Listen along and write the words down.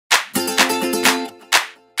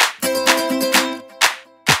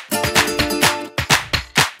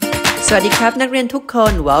สวัสดีครับนักเรียนทุกค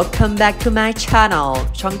น Welcome back to my channel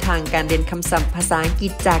ช่องทางการเรียนคำศัพท์ภาษาอังกฤ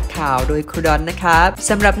ษจากข่าวโดยครูดอนนะครับ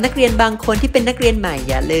สำหรับนักเรียนบางคนที่เป็นนักเรียนใหม่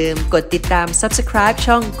อย่าลืมกดติดตาม Subscribe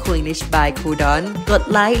ช่อง Cool English by ครูดอนกด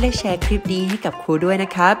ไลค์และแชร์คลิปนี้ให้กับครูด้วยนะ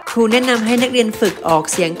ครับครูแนะนำให้นักเรียนฝึกออก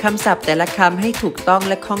เสียงคำศัพท์แต่ละคำให้ถูกต้อง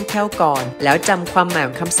และคล่องแคล่วก่อนแล้วจำความหมายข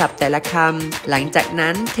องคำศัพท์แต่ละคำหลังจาก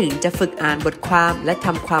นั้นถึงจะฝึกอ่านบทความและท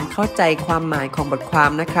ำความเข้าใจความหมายของบทควา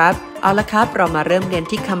มนะครับเอาละครับเรามาเริ่มเรียน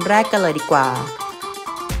ที่คำแรกกันเลยดีกว่า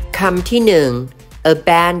คำที่หนึ่ง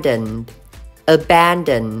abandoned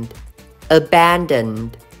abandoned abandoned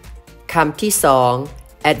คำที่สอง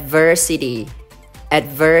adversity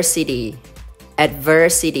adversity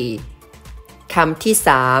adversity คำที่ส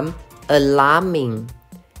าม alarming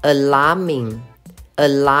alarming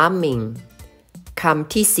alarming ค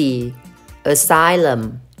ำที่สี่ asylum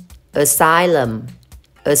asylum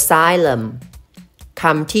asylum ค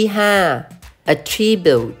ำที่ห้า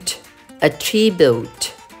attribute attribute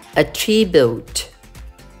attribute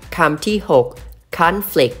คำที่หก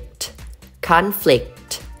conflict conflict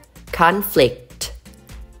conflict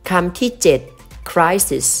คำที่เจ็ด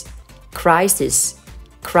crisis crisis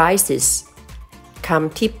crisis ค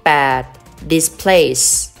ำที่แปด displace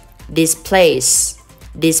displace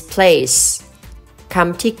displace ค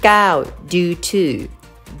ำที่เก้า due to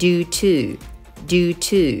due to due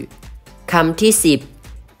to คำที่สิบ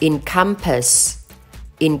encompass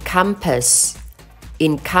encompass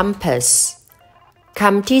encompass ค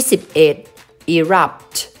ำที่11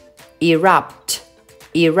 erupt erupt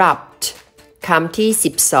erupt คำที่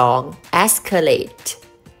12 escalate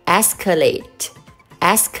escalate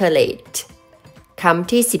escalate ค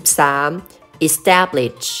ำที่13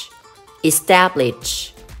 establish establish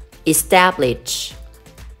establish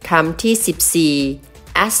คำที่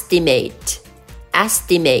14 estimate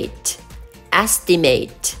estimate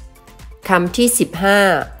estimate คำที่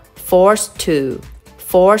15 force to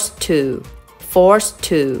force to force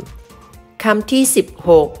to คำที่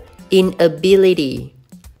16 inability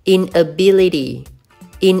inability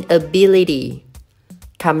inability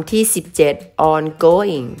คำที่17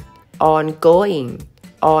 ongoing ongoing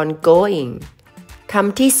ongoing ค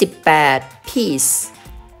ำที่18 peace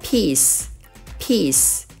peace peace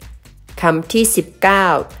คำที่19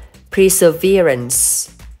 perseverance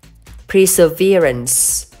perseverance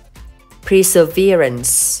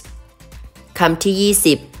perseverance คำที่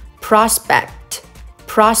20 prospect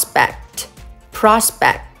prospect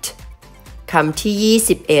prospect คำที่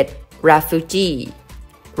21 refugee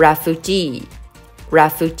refugee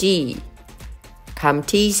refugee ค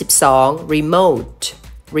ำที่22 remote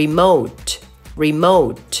remote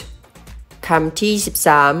remote คำที่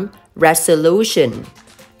23 resolution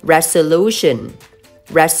resolution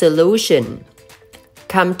resolution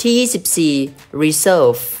คำที่24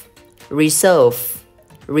 reserve reserve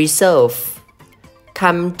reserve ค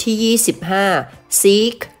ำที่25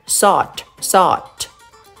 seek sought sought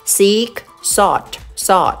seek sought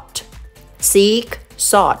sought seek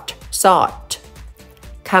sought sought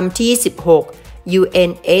คำที่26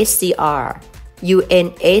 UNHCR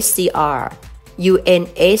UNHCR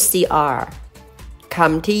UNHCR ค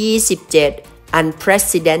ำที่27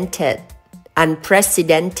 unprecedented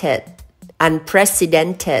unprecedented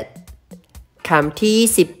unprecedented คำที่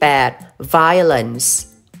18 violence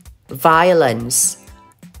violence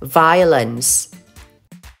violence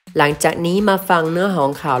หลังจากนี้มาฟังเนื้อหาขอ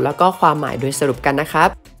งข่าวแล้วก็ความหมายโดยสรุปกันนะครับ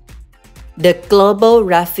The global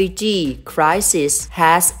refugee crisis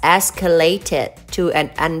has escalated to an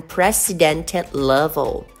unprecedented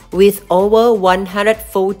level, with over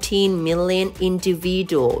 114 million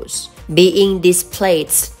individuals being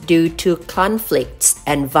displaced due to conflicts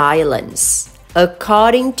and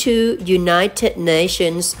violence.According to United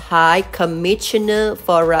Nations High Commissioner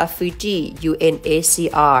for Refugees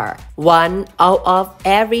 (UNHCR), 1 out of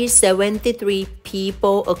every 73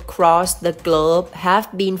 people across the globe have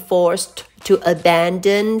been forced to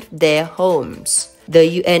abandon their homes. The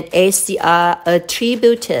UNHCR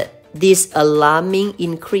attributed this alarming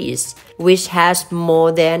increase, which has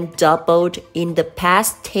more than doubled in the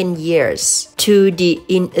past 10 years, to the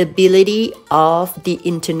inability of the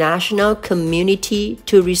international community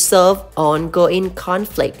to resolve ongoing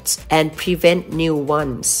conflicts and prevent new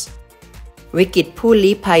ones. วิกฤตผู้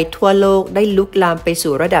ลี้ภัยทั่วโลกได้ลุกลามไป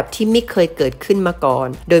สู่ระดับที่ไม่เคยเกิดขึ้นมาก่อน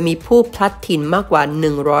โดยมีผู้พลัดถิ่นมากกว่า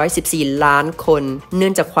114ล้านคนเนื่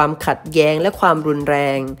องจากความขัดแย้งและความรุนแร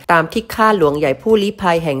งตามที่ข้าหลวงใหญ่ผู้ลี้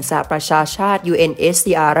ภัยแห่งสหประชาชาติ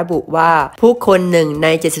UNHCR ระบุว่าผู้คน1 ใน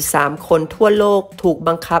 73 คนทั่วโลกถูก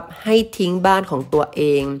บังคับให้ทิ้งบ้านของตัวเอ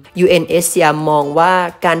ง UNHCR มองว่า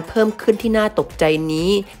การเพิ่มขึ้นที่น่าตกใจ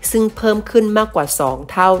นี้ซึ่งเพิ่มขึ้นมากกว่า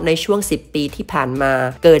2เท่าในช่วง10 ปีที่ผ่านมา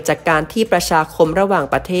เกิดจากการที่ประชาคมระหว่าง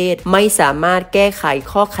ประเทศไม่สามารถแก้ไข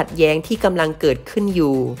ข้อขัดแย้งที่กำลังเกิดขึ้นอ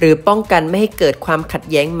ยู่หรือป้องกันไม่ให้เกิดความขัด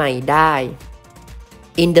แย้งใหม่ได้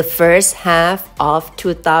In the first half of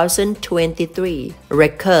 2023,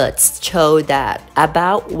 records show that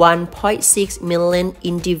about 1.6 million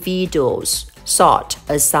individuals sought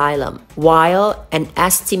asylum, while an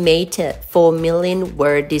estimated 4 million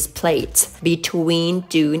were displaced between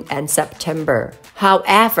June and September.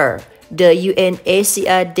 However, the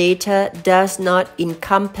UNHCR data does not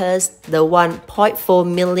encompass the 1.4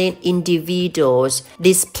 million individuals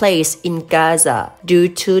displaced in Gaza due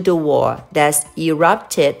to the war that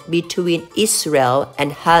erupted between Israel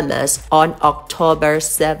and Hamas on October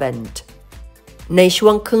 7th.ในช่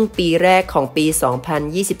วงครึ่งปีแรกของปี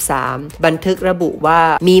 2023 บันทึกระบุว่า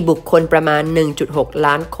มีบุคคลประมาณ 1.6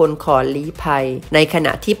 ล้านคนขอลี้ภัยในขณ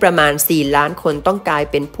ะที่ประมาณ 4 ล้านคนต้องกลาย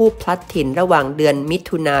เป็นผู้พลัดถิ่นระหว่างเดือนมิ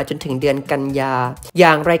ถุนาจนถึงเดือนกันยาอ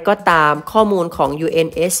ย่างไรก็ตามข้อมูลของ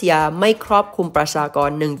UNHCR ไม่ครอบคลุมประชากร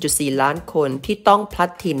 1.4 ล้านคนที่ต้องพลัด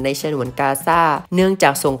ถิ่นในฉนวนกาซาเนื่องจา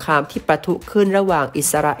กสงครามที่ประทุขึ้นระหว่างอิ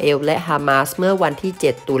สราเอลและฮามาสเมื่อวันที่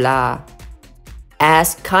 7 ตุลาAs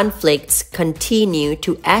conflicts continue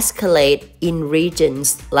to escalate in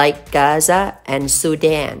regions like Gaza and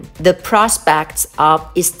Sudan, the prospects of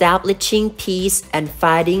establishing peace and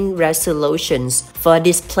finding resolutions for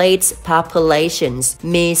displaced populations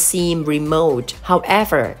may seem remote.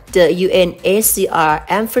 However, the UNHCR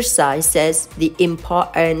emphasizes the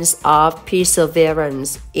importance of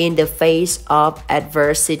perseverance in the face of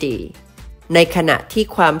adversity.ในขณะที่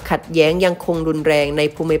ความขัดแย้งยังคงรุนแรงใน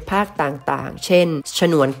ภูมิภาคต่างๆเช่นฉ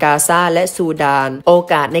นวนกาซาและซูดานโอ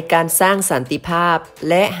กาสในการสร้างสันติภาพ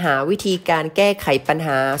และหาวิธีการแก้ไขปัญห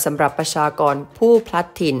าสำหรับประชากรผู้พลัด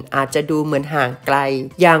ถิ่นอาจจะดูเหมือนห่างไกล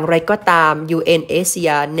อย่างไรก็ตาม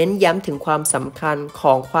UNHCR เน้นย้ำถึงความสำคัญข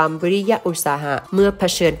องความวิริยะอุตสาหะเมื่อเผ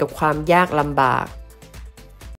ชิญกับความยากลำบาก